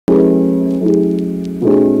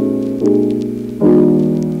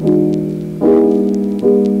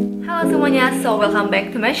welcome back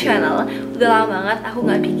to my channel. Udah lama banget aku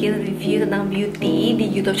nggak bikin review tentang beauty di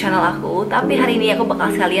YouTube channel aku. Tapi hari ini aku bakal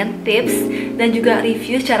sekalian tips dan juga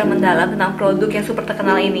review secara mendalam tentang produk yang super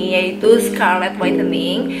terkenal ini, yaitu Scarlett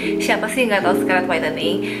Whitening. Siapa sih nggak tahu Scarlett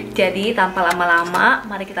Whitening? Jadi tanpa lama-lama,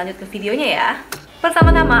 mari kita lanjut ke videonya ya.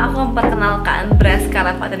 Pertama-tama aku memperkenalkan brand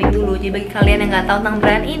Scarlett Whitening dulu. Jadi bagi kalian yang nggak tahu tentang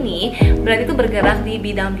brand ini, brand itu bergerak di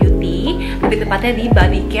bidang beauty, lebih tepatnya di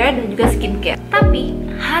body care dan juga skin care. Tapi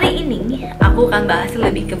hari ini aku akan bahas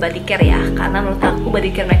lebih ke body care ya, karena menurut aku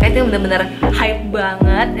body care mereka itu bener-bener hype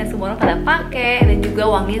banget dan semua orang pada pakai, dan juga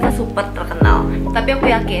wangi itu super terkenal. Tapi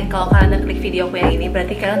aku yakin kalau kalian udah klik video aku yang ini,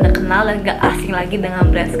 berarti kalian udah kenal dan gak asing lagi dengan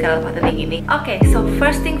brand Scarlett Whitening ini. Oke, so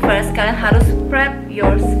first thing first, kalian harus prep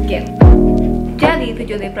your skin. Jadi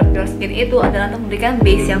tujuan dari prep your skin itu adalah untuk memberikan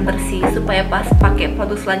base yang bersih supaya pas pakai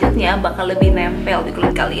produk selanjutnya bakal lebih nempel di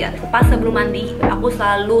kulit kalian. Pas sebelum mandi, aku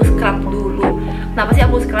selalu scrub dulu. Kenapa sih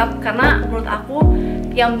aku scrub? Karena menurut aku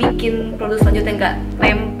yang bikin produk selanjutnya nggak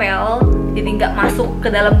nempel, jadi nggak masuk ke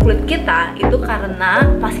dalam kulit kita, itu karena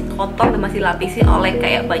masih kotor dan masih dilapisi oleh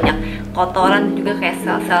kayak banyak kotoran dan juga kayak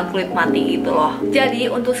sel-sel kulit mati gitu loh.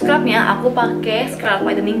 Jadi untuk scrubnya aku pakai Scarlett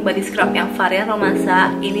Whitening body scrub yang varian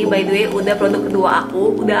romansa. Ini by the way udah produk kedua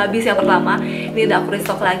aku, udah habis yang pertama, ini udah aku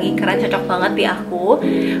restock lagi karena cocok banget di aku.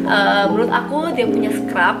 Menurut aku dia punya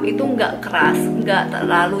scrub itu nggak keras, nggak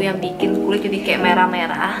terlalu yang bikin kulit jadi kayak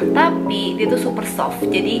merah-merah, tapi dia tuh super soft.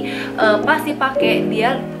 Jadi pas dipakai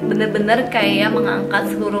dia bener-bener kayak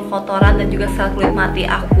mengangkat seluruh kotoran dan juga sel kulit mati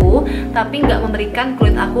aku, tapi nggak memberikan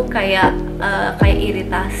kulit aku kayak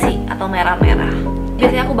iritasi atau merah-merah.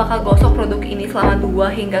 Biasanya aku bakal gosok produk ini selama 2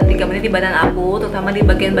 hingga 3 menit di badan aku, terutama di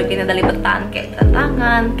bagian-bagian yang ada lipetan kayak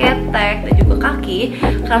tangan, ketek, dan juga kaki,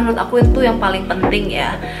 karena menurut aku itu yang paling penting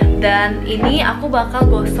ya. Dan ini aku bakal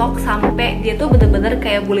gosok sampai dia tuh bener-bener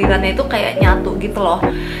kayak bulirannya itu kayak nyatu gitu loh.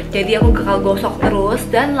 Jadi aku bakal gosok terus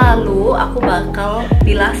dan lalu aku bakal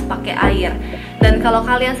bilas pakai air. Dan kalau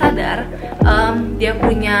kalian sadar, dia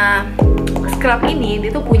punya scrub ini, dia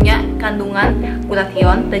tuh punya kandungan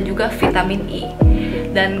glutathione dan juga vitamin E.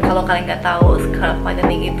 Dan kalau kalian nggak tahu, Scarlett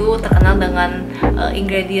Whitening itu terkenal dengan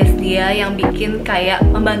ingredients dia yang bikin kayak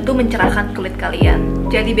membantu mencerahkan kulit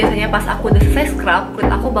kalian. Jadi biasanya pas aku udah selesai scrub,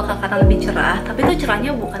 kulit aku bakal kelihatan lebih cerah. Tapi itu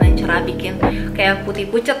cerahnya bukan yang cerah bikin kayak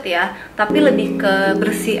putih pucet ya, tapi lebih ke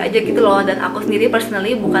bersih aja gitu loh. Dan aku sendiri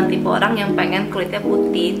personally bukan tipe orang yang pengen kulitnya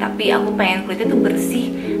putih, tapi aku pengen kulitnya tuh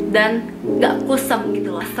bersih dan gak kusam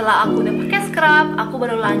gitu loh. Setelah aku udah pakai scrub, aku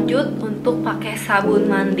baru lanjut untuk pakai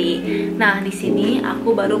sabun mandi. Nah di sini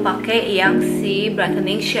aku baru pakai yang si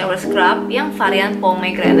brightening shower scrub yang varian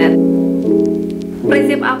pomegranate.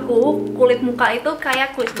 Prinsip aku, kulit muka itu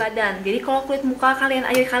kayak kulit badan. Jadi kalau kulit muka kalian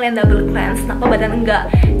aja kalian double cleanse, kenapa badan enggak?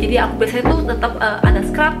 Jadi aku biasanya tuh tetap ada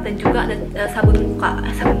scrub dan juga ada sabun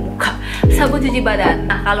cuci badan.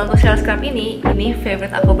 Nah kalau untuk shower scrub ini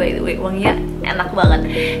favorite aku by the way, wanginya enak banget.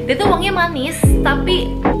 Dia tuh wanginya manis tapi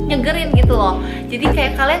nyegerin gitu loh. Jadi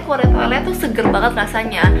kayak kalian keluar dari toilet tuh seger banget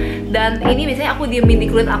rasanya. Dan ini biasanya aku diemin di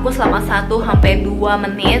kulit aku selama 1-2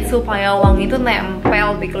 menit supaya wangi itu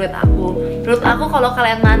nempel di kulit aku. Menurut aku kalau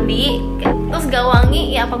kalian mandi terus gak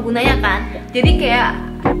wangi, ya apa gunanya kan? Jadi kayak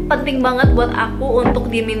penting banget buat aku untuk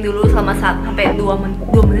diemin dulu selama 1-2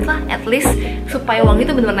 menit lah at least, supaya wangi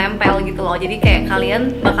itu bener-bener nempel gitu loh. Jadi kayak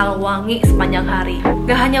kalian bakal wangi sepanjang hari.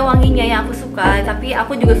 Gak hanya wanginya yang aku suka, tapi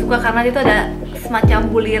aku juga suka karena itu ada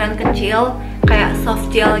semacam buliran kecil kayak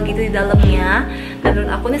soft gel gitu di dalamnya. Dan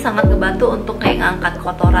menurut aku ini sangat ngebantu untuk kayak ngangkat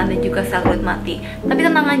kotoran dan juga sel kulit mati. Tapi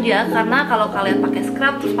tenang aja, karena kalau kalian pakai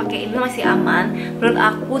scrub terus pakai ini masih aman. Menurut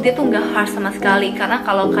aku dia tuh nggak harsh sama sekali, karena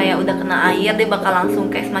kalau kayak udah kena air dia bakal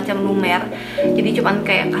langsung kayak semacam lumer. Jadi cuman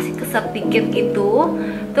kayak kasih keset dikit gitu,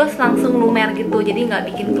 terus langsung lumer gitu, jadi nggak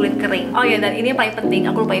bikin kulit kering. Oh ya, dan ini yang paling penting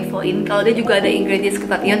aku lupa infoin, kalau dia juga ada ingredients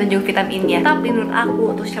glutathione dan juga vitaminnya. Tapi menurut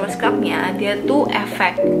aku untuk shower scrubnya dia tuh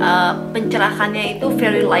efek pencerahannya itu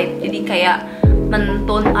very light, jadi kayak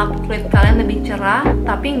mentone up kulit kalian lebih cerah,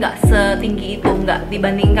 tapi nggak setinggi itu, nggak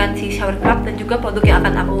dibandingkan si shower scrub dan juga produk yang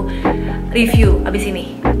akan aku review abis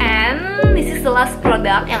ini. And this is the last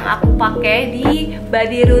product yang aku pakai di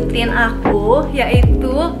body routine aku,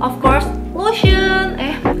 yaitu of course lotion.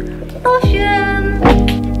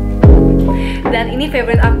 Dan ini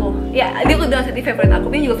favorite aku. Ya, dia udah jadi favorite aku,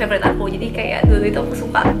 ini juga favorite aku. Jadi kayak dulu itu aku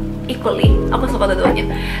suka equally, aku suka dua-duanya.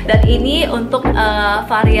 Dan ini untuk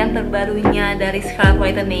varian terbarunya dari Scarlett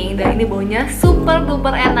Whitening, dan ini baunya super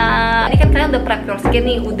duper enak. Ini kan kalian udah prep your skin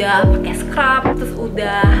nih, udah pakai scrub, terus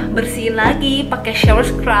udah bersihin lagi pakai shower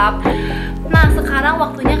scrub. Nah sekarang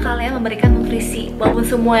waktunya kalian memberikan nutrisi. Walaupun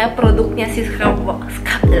semua produknya si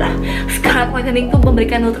Scarlett Whitening tuh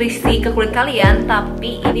memberikan nutrisi ke kulit kalian,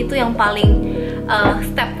 tapi ini tuh yang paling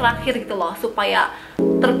step terakhir gitu loh, supaya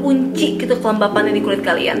terkunci gitu kelembapannya di kulit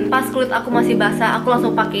kalian. Pas kulit aku masih basah, aku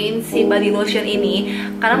langsung pakein si body lotion ini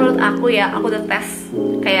karena menurut aku ya, aku udah tes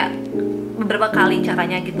kayak beberapa kali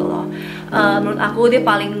caranya gitu loh. Menurut aku dia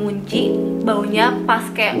paling ngunci baunya pas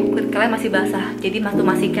kayak kulit kalian masih basah. Jadi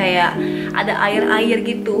masih kayak ada air-air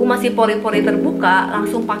gitu, masih pori-pori terbuka,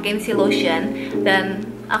 langsung pakein si lotion dan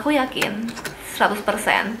aku yakin 100%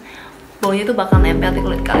 baunya tuh bakal nempel di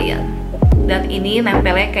kulit kalian. Dan ini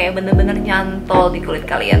nempelnya kayak bener-bener nyantol di kulit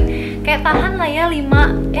kalian, kayak tahan lah ya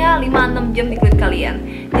 5-6 jam di kulit kalian.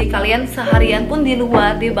 Jadi kalian seharian pun di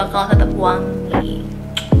luar dia bakal tetap wangi.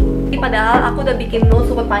 Padahal aku udah bikin note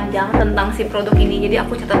super panjang tentang si produk ini, jadi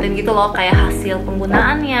aku catatin gitu loh kayak hasil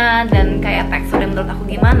penggunaannya dan kayak teksturnya menurut aku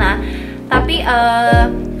gimana. Tapi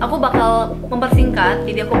aku bakal mempersingkat,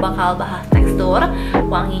 jadi aku bakal bahas tekstur,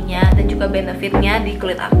 wanginya, dan juga benefitnya di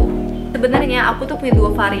kulit aku. Sebenarnya aku tuh punya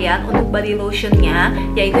 2 varian untuk body lotionnya,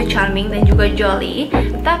 yaitu Charming dan juga Jolly.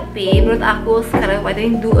 Tapi menurut aku Scarlett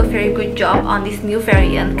Whitening do a very good job on this new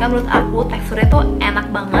variant. Kan menurut aku teksturnya tuh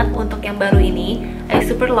enak banget untuk yang baru ini. I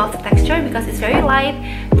super love the texture because it's very light.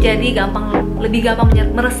 Jadi lebih gampang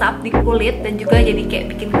meresap di kulit dan juga jadi kayak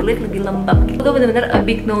bikin kulit lebih lembab. Itu bener-bener a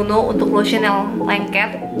big no-no untuk lotion yang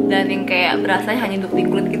lengket dan yang kayak berasanya hanya untuk di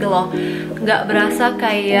kulit gitu loh. Nggak berasa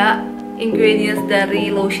kayak ingredients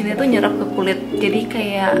dari lotionnya tuh nyerap ke kulit, jadi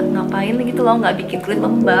kayak ngapain gitu loh, nggak bikin kulit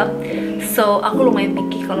lembab. So aku lumayan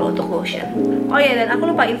picky kalau untuk lotion. Oh ya, dan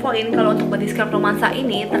aku lupa infoin kalau untuk body scrub romansa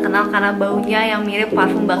ini terkenal karena baunya yang mirip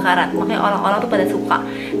parfum bakaran, makanya orang-orang tuh pada suka.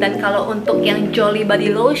 Dan kalau untuk yang Jolly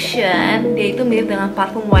body lotion, dia itu mirip dengan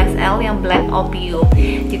parfum YSL yang Black Opium.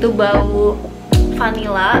 Itu bau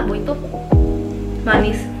vanilla, bau itu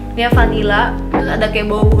manis ya, vanilla, terus ada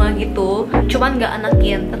kayak bau bunga gitu, cuman nggak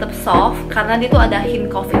enakin, tetap soft karena dia tuh ada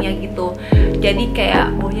hint coffee-nya gitu. Jadi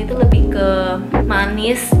kayak baunya tuh lebih ke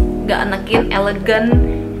manis, nggak enakin, elegan,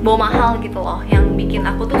 bau mahal gitu loh, yang bikin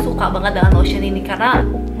aku tuh suka banget dengan lotion ini karena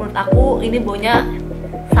menurut aku ini baunya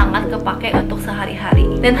sangat kepake untuk sehari-hari.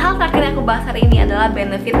 Dan hal terakhir yang aku bahas hari ini adalah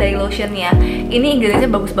benefit dari lotionnya. Ini ingredientsnya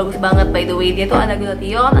bagus-bagus banget by the way. Dia tuh ada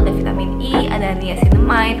glutathione, ada vitamin E, ada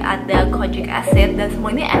niacinamide, ada kojic acid, dan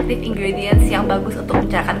semua ini active ingredients yang bagus untuk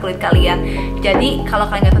mencerahkan kulit kalian. Jadi kalau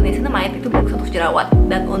kalian nggak tahu niacinamide, itu bagus untuk jerawat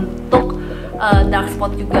dan untuk dark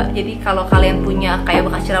spot juga. Jadi kalau kalian punya kayak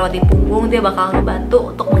bekas jerawat di punggung, dia bakal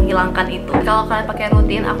ngebantu untuk menghilangkan itu. Kalau kalian pakai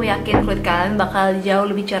rutin, aku yakin kulit kalian bakal jauh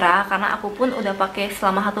lebih cerah karena aku pun udah pakai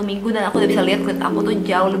selama 1 minggu dan aku udah bisa lihat kulit aku tuh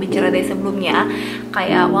jauh lebih cerah dari sebelumnya.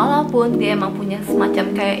 Kayak walaupun dia emang punya semacam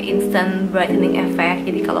kayak instant brightening effect,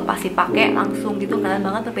 jadi kalau pasti pakai langsung gitu kelihatan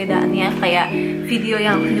banget perbedaannya. Kayak video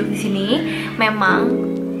yang aku tunjuk di sini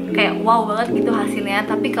memang kayak wow banget gitu hasilnya,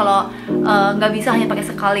 tapi kalau nggak bisa hanya pakai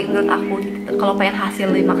sekali menurut aku. Kalau pengen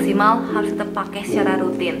hasil lebih maksimal harus tetap pakai secara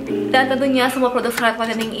rutin. Dan tentunya semua produk Scarlett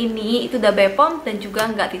Whitening ini itu udah BPOM dan juga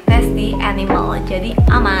nggak dites di animal, jadi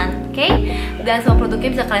aman, oke? Dan semua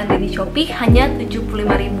produknya bisa kalian beli di Shopee hanya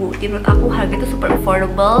 75.000. Jadi menurut aku harga itu super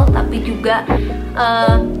affordable, tapi juga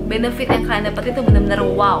benefit yang kalian dapat itu bener-bener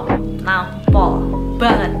wow, nampol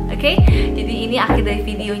banget, oke? Jadi ini akhir dari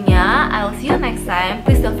videonya. I'll see you next time.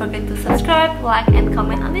 Please don't forget to subscribe, like, and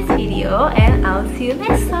comment on this video, and I'll see you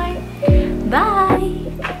next time. Bye.